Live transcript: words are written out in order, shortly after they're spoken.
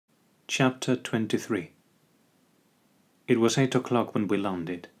Chapter 23. It was 8 o'clock when we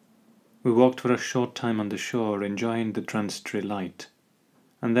landed. We walked for a short time on the shore, enjoying the transitory light,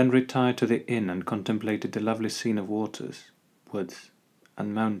 and then retired to the inn and contemplated the lovely scene of waters, woods,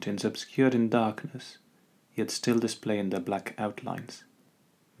 and mountains obscured in darkness, yet still displaying their black outlines.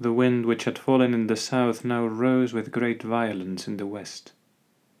 The wind, which had fallen in the south, now rose with great violence in the west.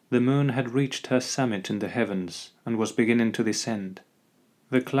 The moon had reached her summit in the heavens, and was beginning to descend.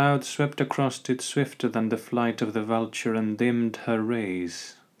 The clouds swept across it swifter than the flight of the vulture and dimmed her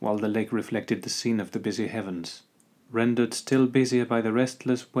rays, while the lake reflected the scene of the busy heavens, rendered still busier by the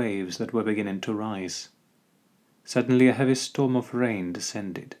restless waves that were beginning to rise. Suddenly a heavy storm of rain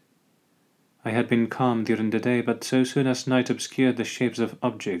descended. I had been calm during the day, but so soon as night obscured the shapes of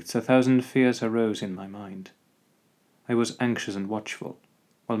objects, 1,000 fears arose in my mind. I was anxious and watchful,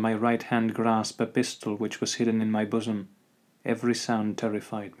 while my right hand grasped a pistol which was hidden in my bosom. Every sound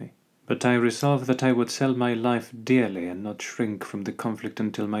terrified me, but I resolved that I would sell my life dearly and not shrink from the conflict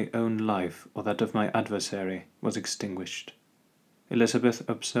until my own life, or that of my adversary, was extinguished. Elizabeth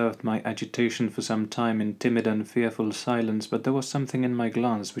observed my agitation for some time in timid and fearful silence, but there was something in my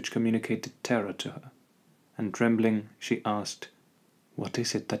glance which communicated terror to her, and trembling she asked, "What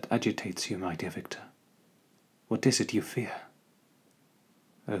is it that agitates you, my dear Victor? What is it you fear?"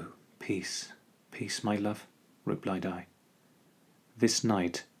 "Oh, peace, peace, my love," replied I. "This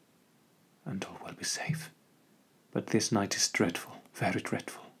night, and all will be safe, but this night is dreadful, very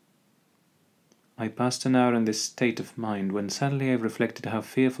dreadful." I passed an hour in this state of mind, when suddenly I reflected how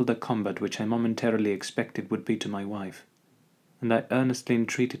fearful the combat which I momentarily expected would be to my wife, and I earnestly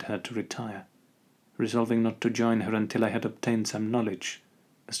entreated her to retire, resolving not to join her until I had obtained some knowledge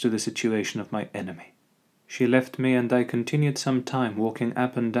as to the situation of my enemy. She left me, and I continued some time walking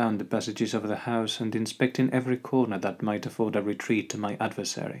up and down the passages of the house and inspecting every corner that might afford a retreat to my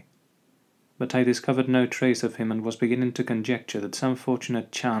adversary. But I discovered no trace of him, and was beginning to conjecture that some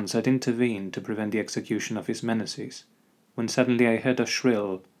fortunate chance had intervened to prevent the execution of his menaces, when suddenly I heard a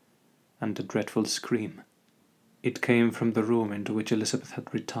shrill and a dreadful scream. It came from the room into which Elizabeth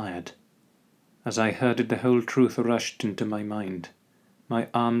had retired. As I heard it, the whole truth rushed into my mind. My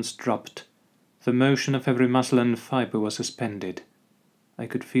arms dropped. The motion of every muscle and fibre was suspended. I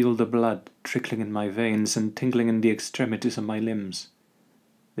could feel the blood trickling in my veins and tingling in the extremities of my limbs.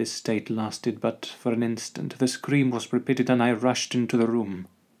 This state lasted but for an instant. The scream was repeated, and I rushed into the room.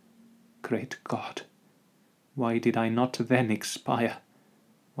 Great God! Why did I not then expire?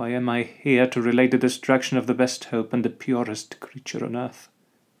 Why am I here to relate the destruction of the best hope and the purest creature on earth?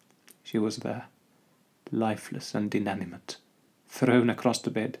 She was there, lifeless and inanimate, thrown across the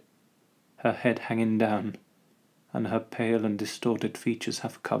bed, her head hanging down, and her pale and distorted features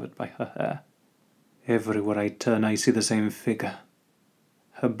half covered by her hair. Everywhere I turn I see the same figure,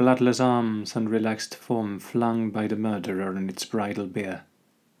 her bloodless arms and relaxed form flung by the murderer in its bridal bier.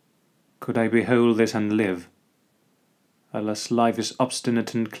 Could I behold this and live? Alas, life is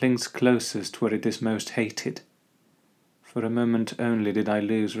obstinate and clings closest where it is most hated. For a moment only did I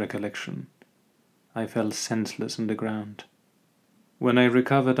lose recollection. I fell senseless on the ground. When I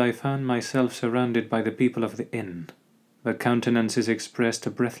recovered, I found myself surrounded by the people of the inn. Their countenances expressed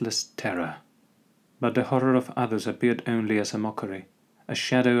a breathless terror, but the horror of others appeared only as a mockery, a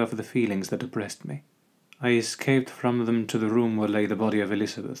shadow of the feelings that oppressed me. I escaped from them to the room where lay the body of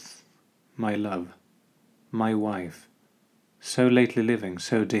Elizabeth, my love, my wife, so lately living,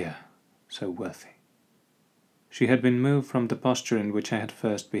 so dear, so worthy. She had been moved from the posture in which I had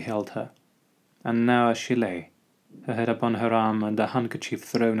first beheld her, and now as she lay, her head upon her arm and a handkerchief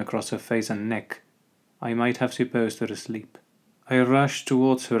thrown across her face and neck, I might have supposed her asleep. I rushed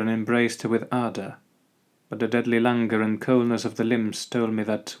towards her and embraced her with ardour, but the deadly languor and coldness of the limbs told me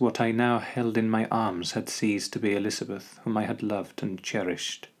that what I now held in my arms had ceased to be Elizabeth, whom I had loved and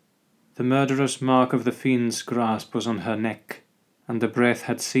cherished. The murderous mark of the fiend's grasp was on her neck, and the breath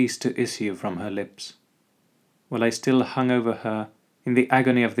had ceased to issue from her lips. While I still hung over her, in the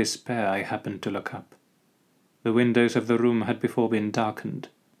agony of despair, I happened to look up. The windows of the room had before been darkened,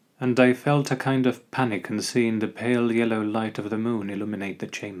 and I felt a kind of panic on seeing the pale yellow light of the moon illuminate the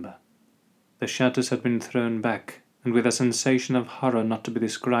chamber. The shutters had been thrown back, and with a sensation of horror not to be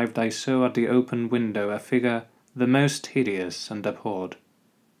described, I saw at the open window a figure the most hideous and abhorred.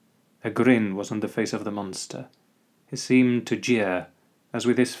 A grin was on the face of the monster. He seemed to jeer, as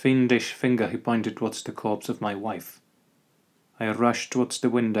with his fiendish finger he pointed towards the corpse of my wife. I rushed towards the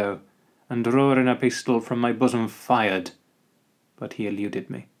window, and drawing a pistol from my bosom fired, but he eluded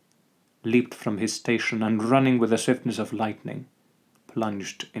me, leaped from his station, and running with the swiftness of lightning,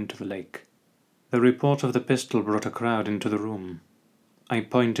 plunged into the lake. The report of the pistol brought a crowd into the room. I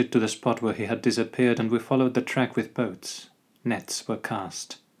pointed to the spot where he had disappeared, and we followed the track with boats. Nets were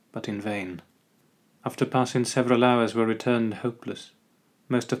cast, but in vain. After passing several hours we returned hopeless,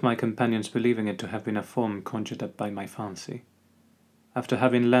 most of my companions believing it to have been a form conjured up by my fancy. After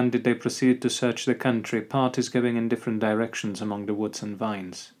having landed they proceeded to search the country, parties going in different directions among the woods and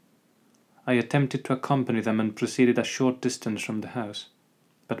vines. I attempted to accompany them and proceeded a short distance from the house,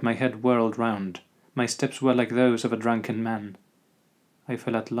 but my head whirled round, my steps were like those of a drunken man. I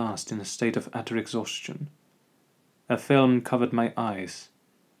fell at last in a state of utter exhaustion. A film covered my eyes,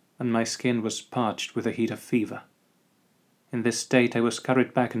 and my skin was parched with the heat of fever. In this state I was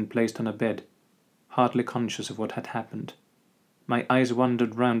carried back and placed on a bed, hardly conscious of what had happened. My eyes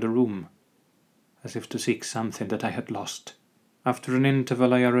wandered round the room, as if to seek something that I had lost. After an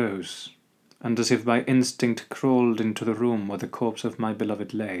interval I arose, and as if by instinct crawled into the room where the corpse of my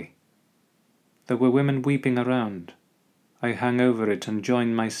beloved lay. There were women weeping around. I hung over it and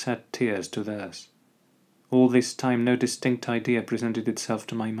joined my sad tears to theirs. All this time no distinct idea presented itself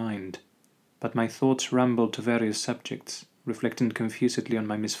to my mind, but my thoughts rambled to various subjects, reflecting confusedly on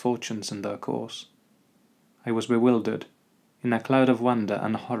my misfortunes and their cause. I was bewildered, in a cloud of wonder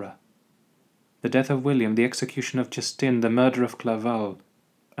and horror. The death of William, the execution of Justine, the murder of Clerval,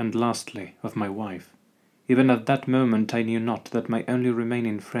 and lastly of my wife. Even at that moment I knew not that my only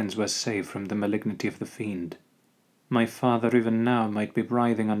remaining friends were saved from the malignity of the fiend. My father even now might be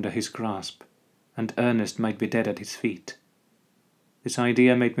writhing under his grasp, and Ernest might be dead at his feet. This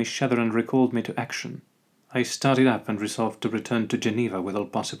idea made me shudder and recalled me to action. I started up and resolved to return to Geneva with all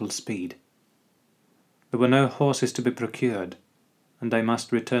possible speed. There were no horses to be procured, and I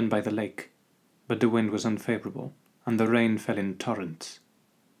must return by the lake, but the wind was unfavourable, and the rain fell in torrents.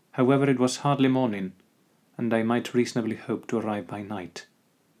 However, it was hardly morning, and I might reasonably hope to arrive by night.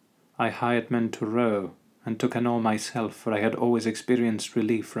 I hired men to row, and took an oar myself, for I had always experienced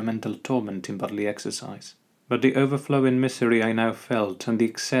relief from mental torment in bodily exercise. But the overflowing misery I now felt, and the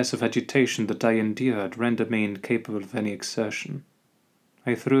excess of agitation that I endured, rendered me incapable of any exertion.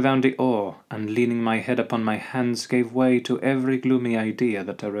 I threw down the oar, and leaning my head upon my hands, gave way to every gloomy idea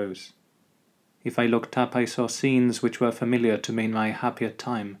that arose. If I looked up, I saw scenes which were familiar to me in my happier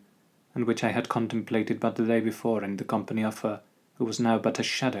time, and which I had contemplated but the day before in the company of her who was now but a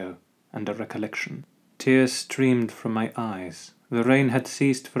shadow and a recollection. Tears streamed from my eyes. The rain had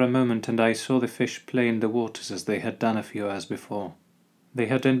ceased for a moment, and I saw the fish play in the waters as they had done a few hours before. They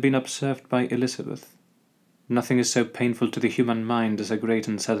had then been observed by Elizabeth. Nothing is so painful to the human mind as a great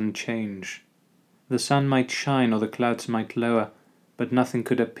and sudden change. The sun might shine or the clouds might lower, but nothing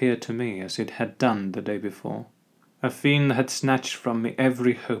could appear to me as it had done the day before. A fiend had snatched from me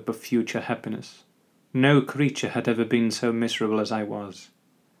every hope of future happiness. No creature had ever been so miserable as I was.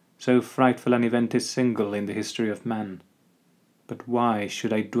 So frightful an event is single in the history of man. But why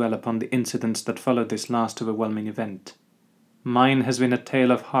should I dwell upon the incidents that followed this last overwhelming event? Mine has been a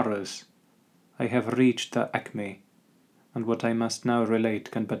tale of horrors. I have reached the acme, and what I must now relate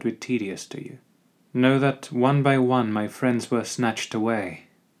can but be tedious to you. Know that one by one my friends were snatched away.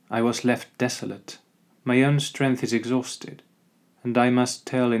 I was left desolate. My own strength is exhausted, and I must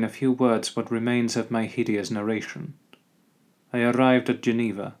tell in a few words what remains of my hideous narration. I arrived at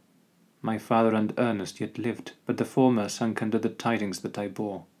Geneva. My father and Ernest yet lived, but the former sunk under the tidings that I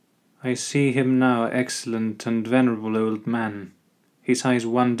bore. I see him now, excellent and venerable old man. His eyes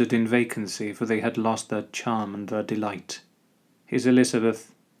wandered in vacancy, for they had lost their charm and their delight. His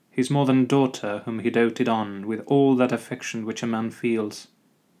Elizabeth, his more than daughter, whom he doted on with all that affection which a man feels,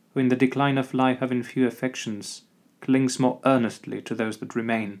 who in the decline of life having few affections, clings more earnestly to those that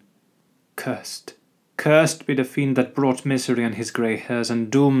remain. Cursed, cursed be the fiend that brought misery on his grey hairs, and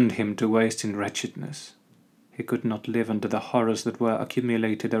doomed him to waste in wretchedness. He could not live under the horrors that were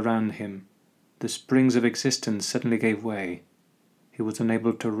accumulated around him. The springs of existence suddenly gave way. He was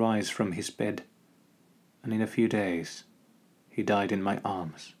unable to rise from his bed, and in a few days he died in my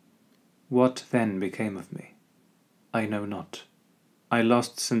arms. What then became of me? I know not. I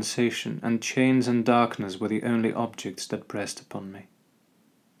lost sensation, and chains and darkness were the only objects that pressed upon me.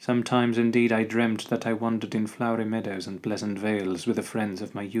 Sometimes indeed I dreamt that I wandered in flowery meadows and pleasant vales with the friends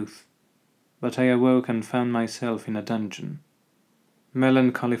of my youth, but I awoke and found myself in a dungeon.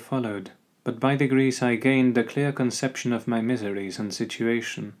 Melancholy followed, but by degrees I gained a clear conception of my miseries and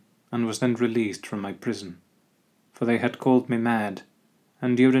situation, and was then released from my prison. For they had called me mad,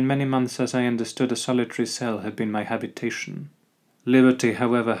 and during many months, as I understood, a solitary cell had been my habitation. Liberty,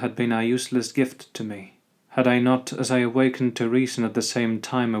 however, had been a useless gift to me, had I not, as I awakened to reason, at the same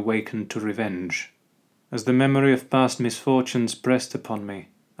time awakened to revenge. As the memory of past misfortunes pressed upon me,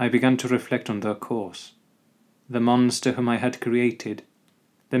 I began to reflect on their cause. The monster whom I had created,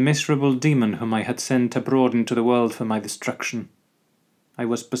 the miserable demon whom I had sent abroad into the world for my destruction. I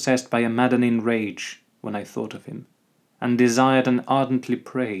was possessed by a maddening rage when I thought of him, and desired and ardently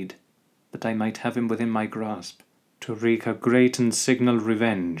prayed that I might have him within my grasp, to wreak a great and signal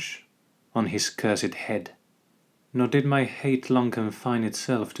revenge on his cursed head. Nor did my hate long confine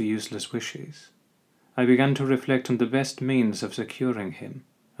itself to useless wishes. I began to reflect on the best means of securing him,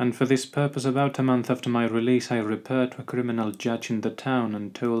 and for this purpose about a month after my release I repaired to a criminal judge in the town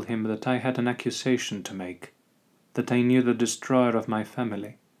and told him that I had an accusation to make, that I knew the destroyer of my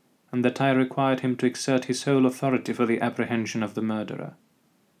family, and that I required him to exert his whole authority for the apprehension of the murderer.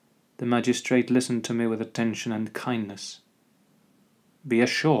 The magistrate listened to me with attention and kindness. "Be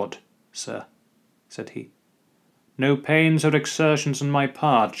assured, sir," said he, "no pains or exertions on my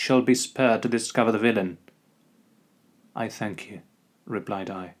part shall be spared to discover the villain." "I thank you,"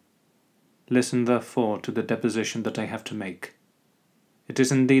 replied I. "Listen therefore to the deposition that I have to make. It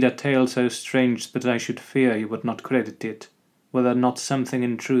is indeed a tale so strange that I should fear you would not credit it, were there not something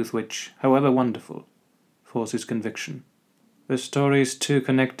in truth which, however wonderful, forces conviction. The story is too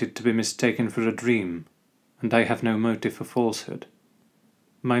connected to be mistaken for a dream, and I have no motive for falsehood."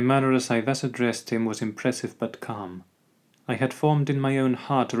 My manner as I thus addressed him was impressive but calm. I had formed in my own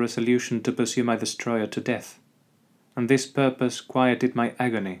heart a resolution to pursue my destroyer to death, and this purpose quieted my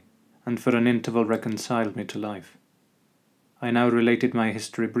agony, and for an interval reconciled me to life. I now related my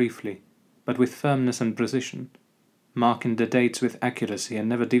history briefly, but with firmness and precision, marking the dates with accuracy and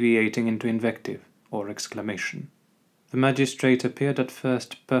never deviating into invective or exclamation. The magistrate appeared at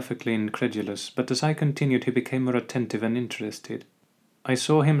first perfectly incredulous, but as I continued he became more attentive and interested. I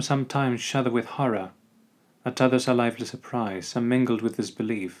saw him sometimes shudder with horror, at others a lively surprise, and mingled with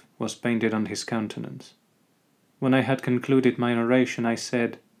disbelief, was painted on his countenance. When I had concluded my narration, I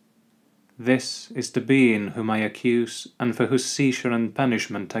said, "This is the being whom I accuse, and for whose seizure and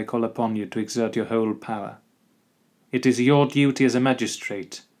punishment I call upon you to exert your whole power. It is your duty as a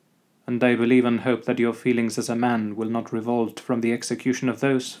magistrate, and I believe and hope that your feelings as a man will not revolt from the execution of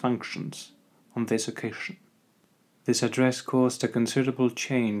those functions on this occasion." This address caused a considerable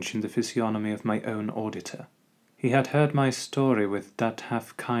change in the physiognomy of my own auditor. He had heard my story with that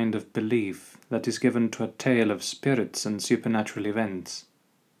half kind of belief that is given to a tale of spirits and supernatural events,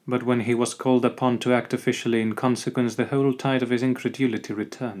 but when he was called upon to act officially in consequence, the whole tide of his incredulity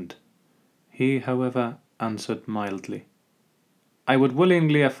returned. He, however, answered mildly, "I would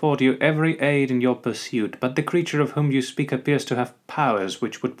willingly afford you every aid in your pursuit, but the creature of whom you speak appears to have powers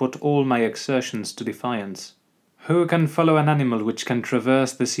which would put all my exertions to defiance. Who can follow an animal which can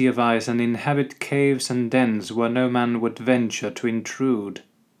traverse the sea of ice and inhabit caves and dens where no man would venture to intrude?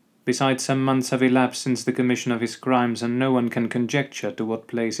 Besides, some months have elapsed since the commission of his crimes, and no one can conjecture to what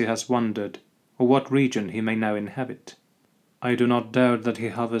place he has wandered, or what region he may now inhabit. I do not doubt that he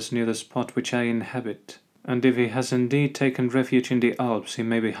hovers near the spot which I inhabit, and if he has indeed taken refuge in the Alps, he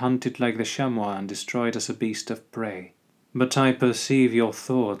may be hunted like the chamois and destroyed as a beast of prey. But I perceive your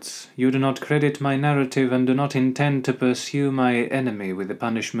thoughts. You do not credit my narrative, and do not intend to pursue my enemy with the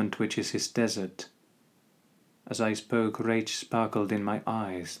punishment which is his desert." As I spoke, rage sparkled in my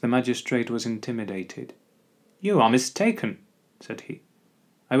eyes. The magistrate was intimidated. "You are mistaken," said he.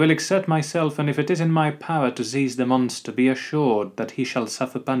 "I will exert myself, and if it is in my power to seize the monster, be assured that he shall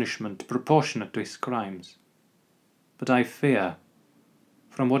suffer punishment proportionate to his crimes. But I fear,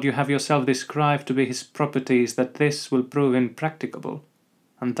 from what you have yourself described to be his properties, that this will prove impracticable,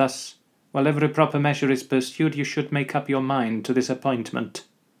 and thus, while every proper measure is pursued, you should make up your mind to disappointment."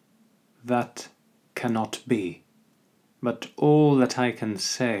 "That cannot be. But all that I can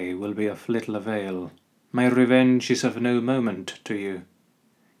say will be of little avail. My revenge is of no moment to you.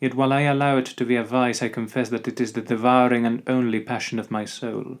 Yet while I allow it to be a vice, I confess that it is the devouring and only passion of my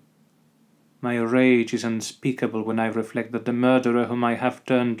soul. My rage is unspeakable when I reflect that the murderer whom I have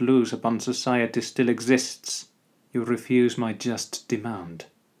turned loose upon society still exists. You refuse my just demand.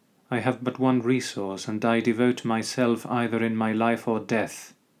 I have but one resource, and I devote myself, either in my life or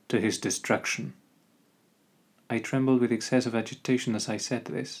death, to his destruction." I trembled with excessive agitation as I said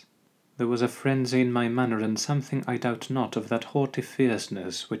this. There was a frenzy in my manner, and something, I doubt not, of that haughty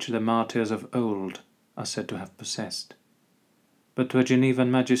fierceness which the martyrs of old are said to have possessed. But to a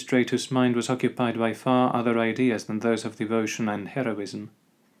Genevan magistrate whose mind was occupied by far other ideas than those of devotion and heroism,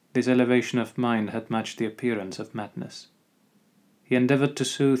 this elevation of mind had much the appearance of madness. He endeavoured to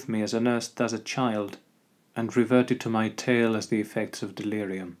soothe me as a nurse does a child, and reverted to my tale as the effects of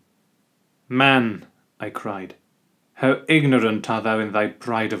delirium. "Man," I cried, "how ignorant art thou in thy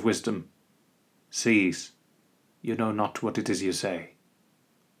pride of wisdom! Cease, you know not what it is you say."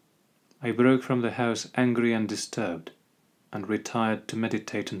 I broke from the house angry and disturbed. and retired to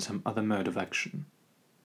meditate on some other mode of action.